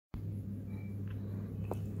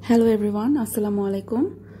Hello everyone, Assalamu alaikum.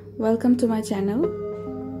 Welcome to my channel.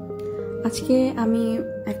 আজকে আমি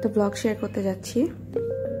একটা vlog share করতে যাচ্ছি.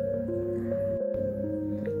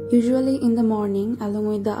 Usually in the morning, along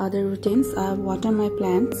with the other routines, I water my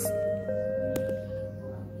plants.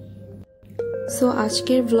 So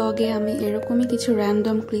আজকের vlog-এ আমি এরকমই কিছু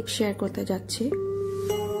random clip share করতে যাচ্ছি.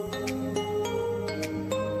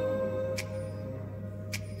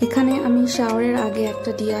 এখানে আমি শাওয়ারের আগে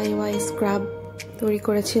একটা DIY স্ক্রাব তৈরি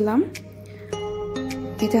করেছিলাম.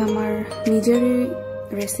 এটা আমার নিজেরই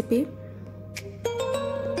রেসিপি.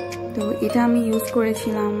 তো এটা আমি ইউজ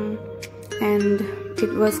করেছিলাম and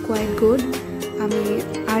it was quite good. আমি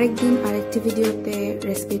আরেকদিন আরেকটি ভিডিওতে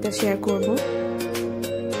রেসিপিটা শেয়ার করব.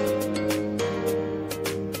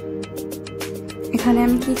 এখানে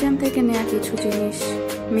আমি কিচেন থেকে নেওয়া কিছু জিনিস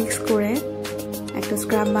মিক্স করে একটা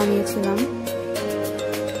স্ক্রাব বানিয়েছিলাম,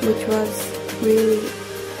 which was really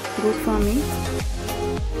good for me.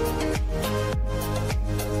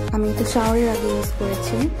 আমি এটা শাওয়ারের আগে ইউজ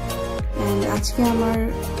করেছি and আজকে আমার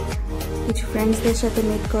কিছু ফ্রেন্ডসদের সাথে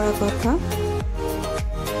মিট করার কথা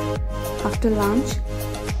আফটার লাঞ্চ.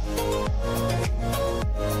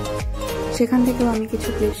 সেখান থেকেও আমি কিছু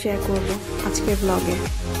ক্লিপ শেয়ার করব আজকের ব্লগে.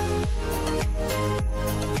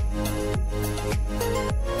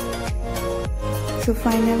 So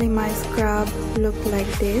finally my scrub looked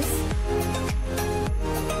like this.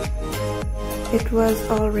 It was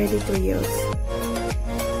all ready to use.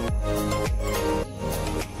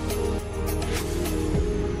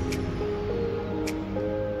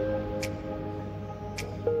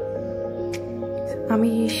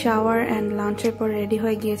 আমি শাওয়ার এন্ড লাঞ্চের পর রেডি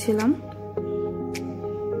হয়ে গিয়েছিলাম.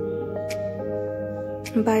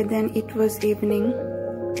 By then it was evening.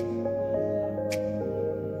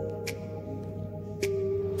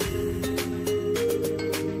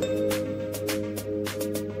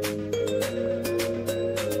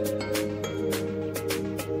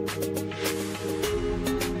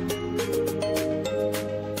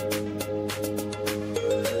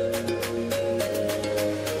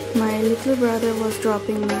 My little brother was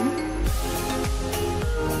dropping me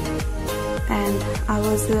and I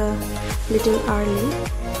was a little early,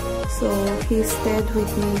 so he stayed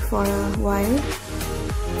with me for a while.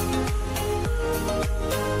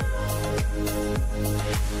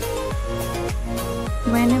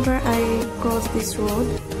 Whenever I cross this road,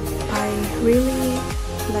 I really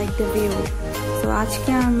like the view. So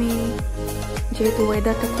আজকে আমি যেহেতু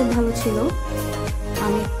ওয়েদারটা খুব ভালো ছিল,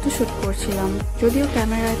 আমি একটু shoot করছিলাম, যদিও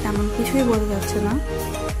ক্যামেরায় তেমন কিছুই বোঝা যাচ্ছে না,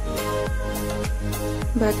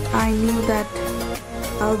 but I knew that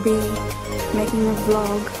I'll be making a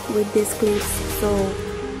vlog with these clips, so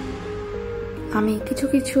আমি কিছু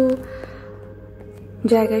কিছু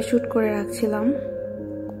জায়গায় শুট করে রাখছিলাম.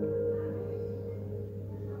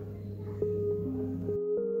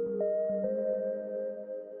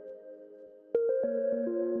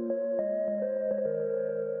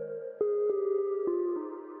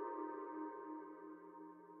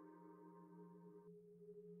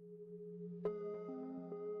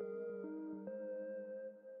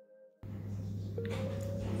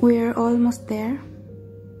 We are almost there.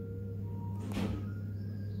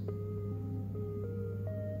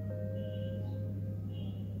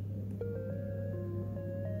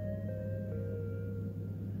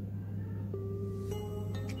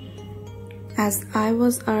 As I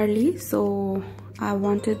was early, so I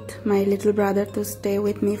wanted my little brother to stay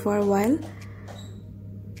with me for a while.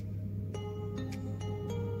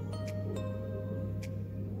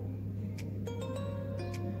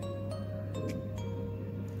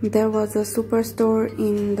 There was a superstore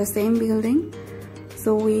in the same building, so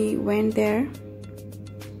we went there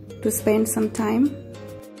to spend some time.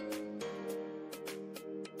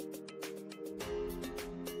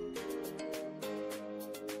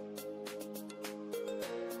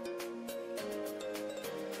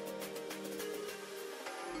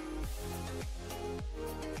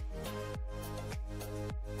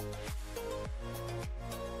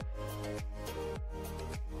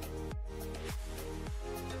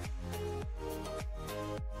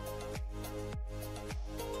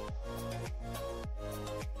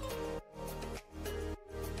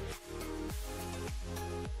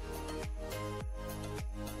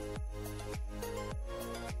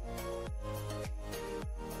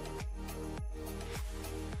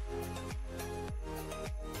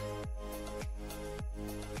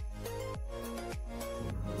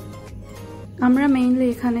 আমরা mainly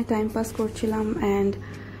এখানে time pass করছিলাম and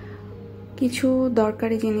কিছু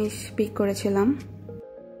দরকারি জিনিস pick করেছিলাম.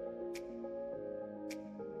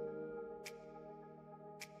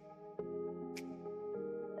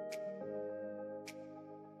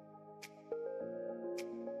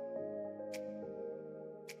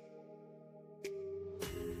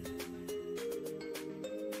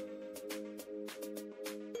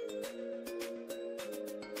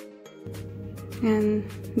 and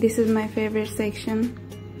this is my favorite section.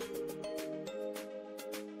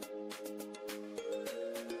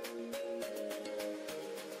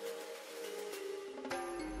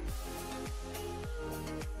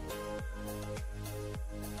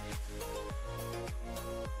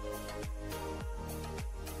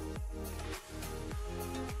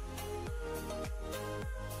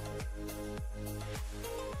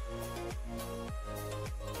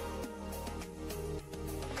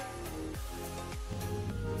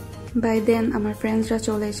 By then আমার ফ্রেন্ডসরা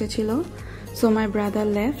চলে এসেছিল, so my brother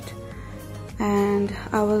left and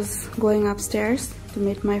I was going upstairs to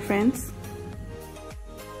meet my friends.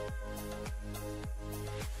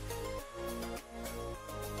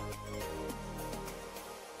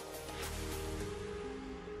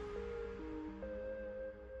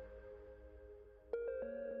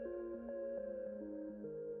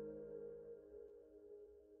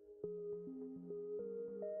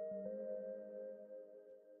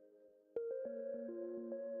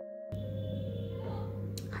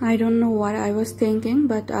 I don't know what I was thinking,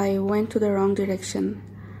 but I went to the wrong direction.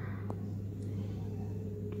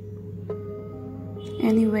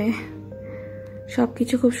 Anyway,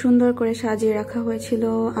 সবকিছু খুব সুন্দর করে সাজিয়ে রাখা হয়েছিল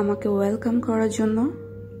আমাকে ওয়েলকাম করার জন্য।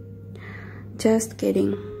 Just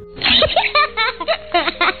kidding.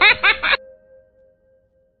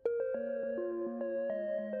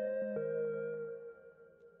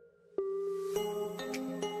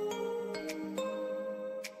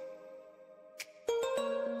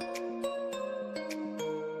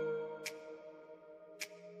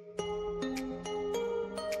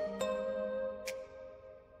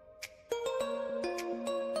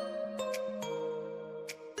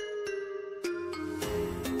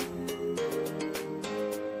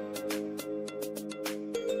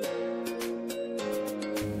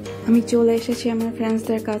 আমি চলে এসেছি আমার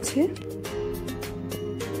ফ্রেন্ডসদের কাছে।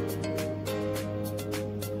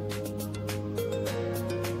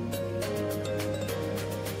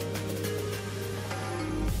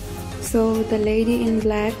 So the lady in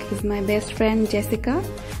black is my best friend Jessica,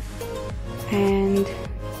 and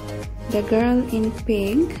the girl in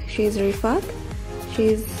pink, she's Rifat.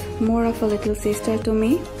 She's more of a little sister to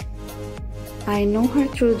me. I know her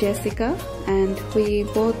through Jessica and we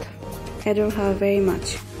both adore her very much.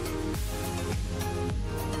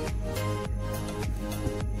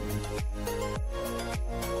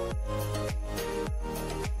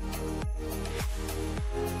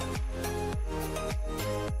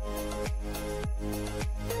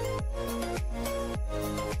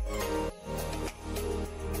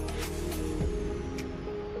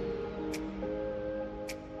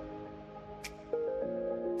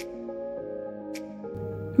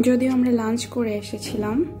 যদিও আমরা lunch করে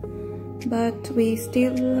এসেছিলাম, but we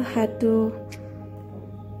still had to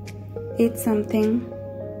eat something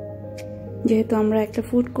যেহেতু আমরা একটা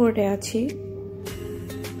food কোর্টে আছি।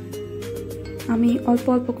 আমি অল্প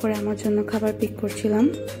অল্প করে আমার জন্য খাবার পিক করছিলাম।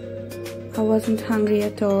 I wasn't hungry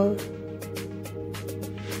at all.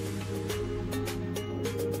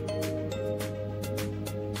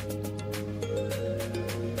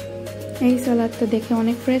 এই সালাদটা দেখে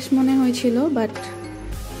অনেক ফ্রেশ মনে হয়েছিল, বাট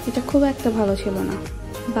এটা খুব একটা ভালো ছিল না।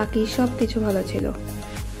 বাকি সব কিছু ভালো ছিল।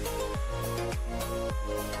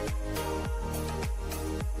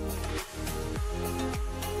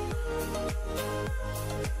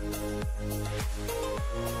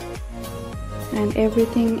 And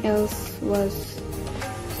everything else was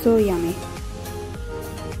so yummy.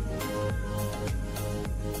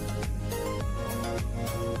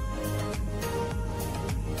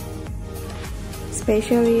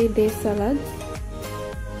 Especially this salad.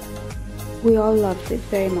 We all loved it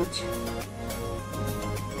very much.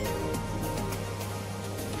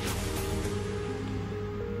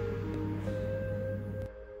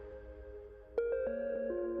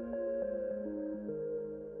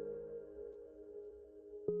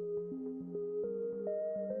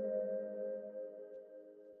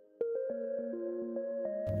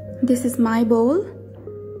 This is my bowl,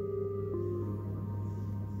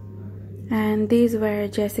 and these were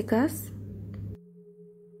Jessica's.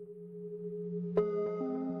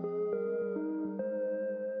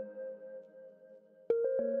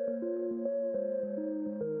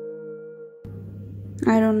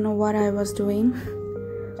 I don't know what I was doing,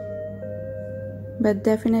 but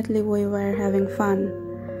definitely we were having fun.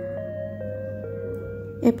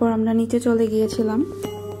 এরপর আমরা নিচে চলে গিয়েছিলাম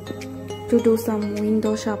to do some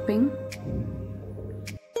window shopping.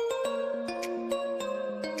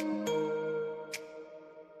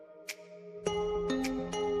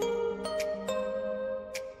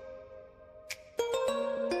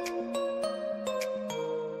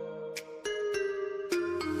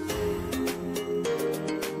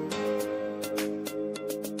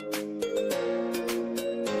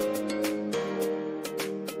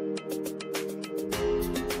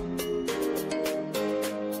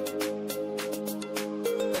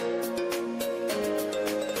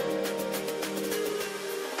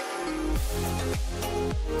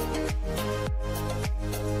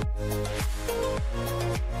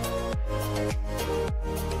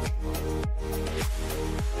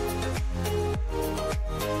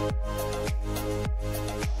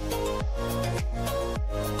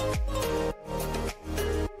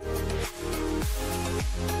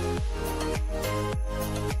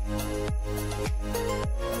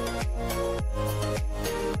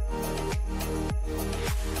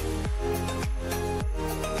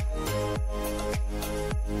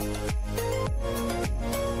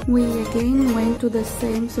 We again went to the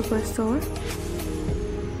same superstore.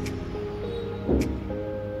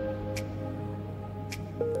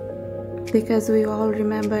 Because we all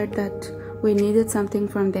remembered that we needed something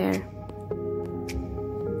from there.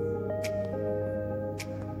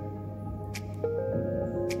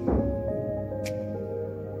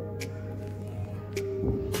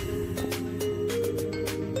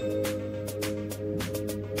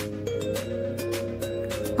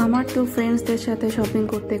 আমার তো ফ্রেন্ডসদের সাথে shopping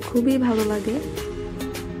করতে খুবই ভালো লাগে।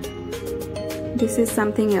 This is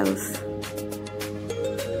something else.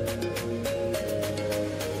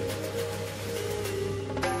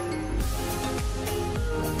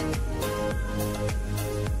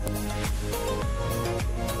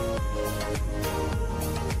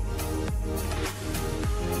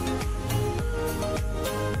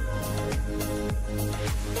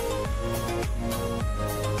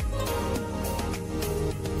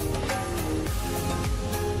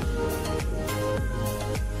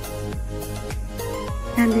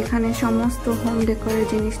 And এখানে সমস্ত হোম ডেকোরের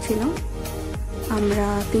জিনিস ছিল। আমরা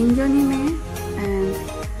তিনজনই মেয়ে and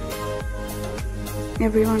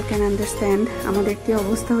everyone can understand আমাদের কি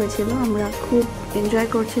অবস্থা হয়েছিল। আমরা খুব এনজয়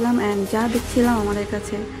করছিলাম and যা দেখছিলাম আমাদের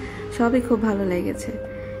কাছে সবই খুব ভালো লেগেছে।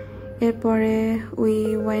 এরপরে we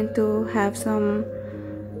went to have some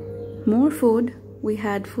more food. We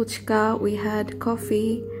had fuchka, we had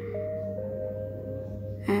coffee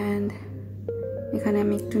and এখানে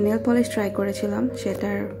আমি একটু নেল পলিশ ট্রাই করেছিলাম,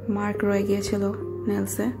 সেটার মার্ক রয়ে গিয়েছিল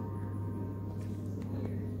নেলসে।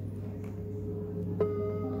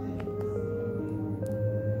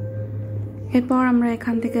 এরপর আমরা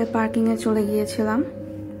এখান থেকে পার্কিং এ চলে গিয়েছিলাম।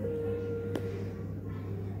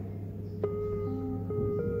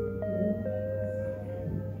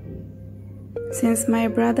 Since my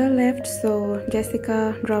brother left, so Jessica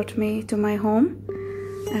brought me to my home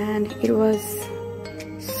and it was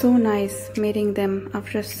so nice meeting them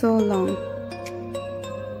after so long.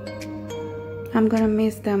 I'm gonna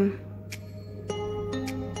miss them.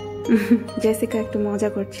 Jessica একটু মজা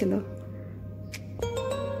করছিল।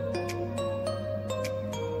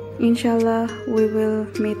 Inshallah, we will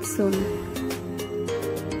meet soon.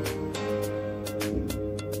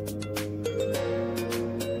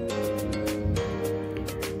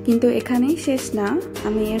 কিন্তু এখানেই শেষ না,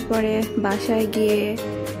 আমি এরপরে বাসায় গিয়ে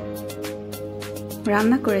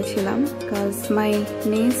রান্না করেছিলাম because my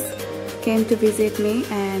niece came to visit me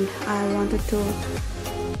and I wanted to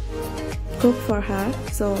cook for her,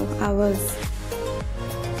 so I was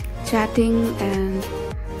chatting and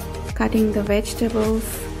cutting the vegetables.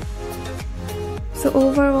 So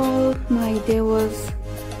overall my day was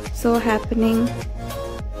so happening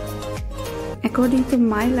according to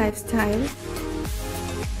my lifestyle.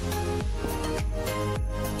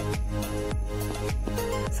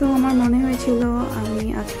 So আমার মনে হয়েছিল আমি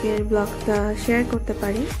আজকের ব্লগটা share করতে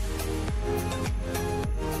পারি।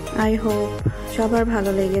 I hope সবার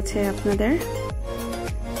ভালো লেগেছে আপনাদের।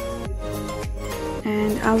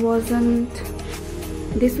 And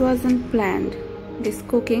this wasn't planned. This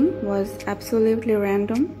cooking was absolutely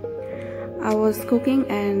random. I was cooking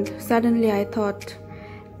and suddenly I thought,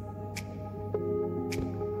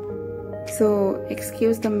 so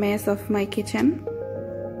excuse the mess of my kitchen.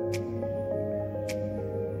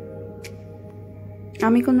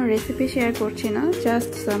 আমি কোনো রেসিপি শেয়ার করছি না,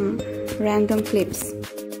 জাস্ট সাম র্যান্ডম ক্লিপস।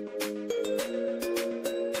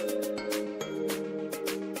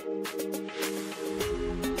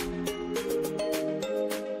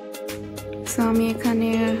 সো আমি এখানে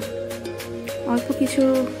অল্প কিছু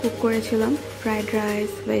কুক করেছিলাম, fried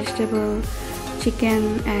rice, vegetable, chicken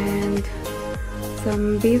and some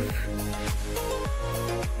beef.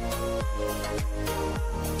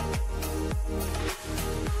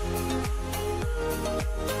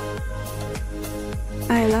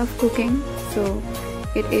 I love cooking, so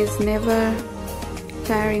it is never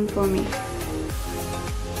tiring for me.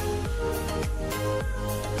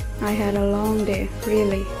 I had a long day,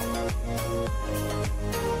 really.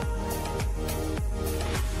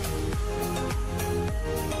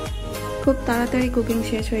 খুব তাড়াতাড়ি কুকিং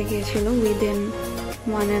শেষ হয়ে গিয়েছিল within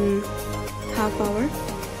 1.5 hours.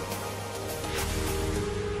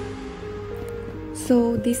 So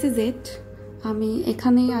this is it. আমি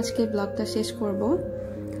এখানেই আজকে ব্লগটা শেষ করব।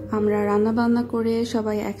 আমরা রান্না বান্না করে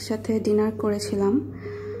সবাই একসাথে ডিনার করেছিলাম।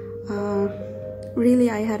 Really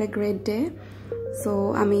I had a great day. So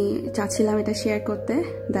আমি চাচ্ছিলাম এটা শেয়ার করতে,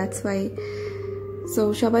 that's why. So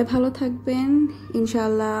সবাই ভালো থাকবেন,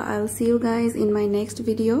 ইনশাআল্লাহ I'll see you guys in my next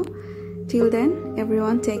video. Till then,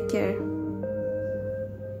 everyone take care.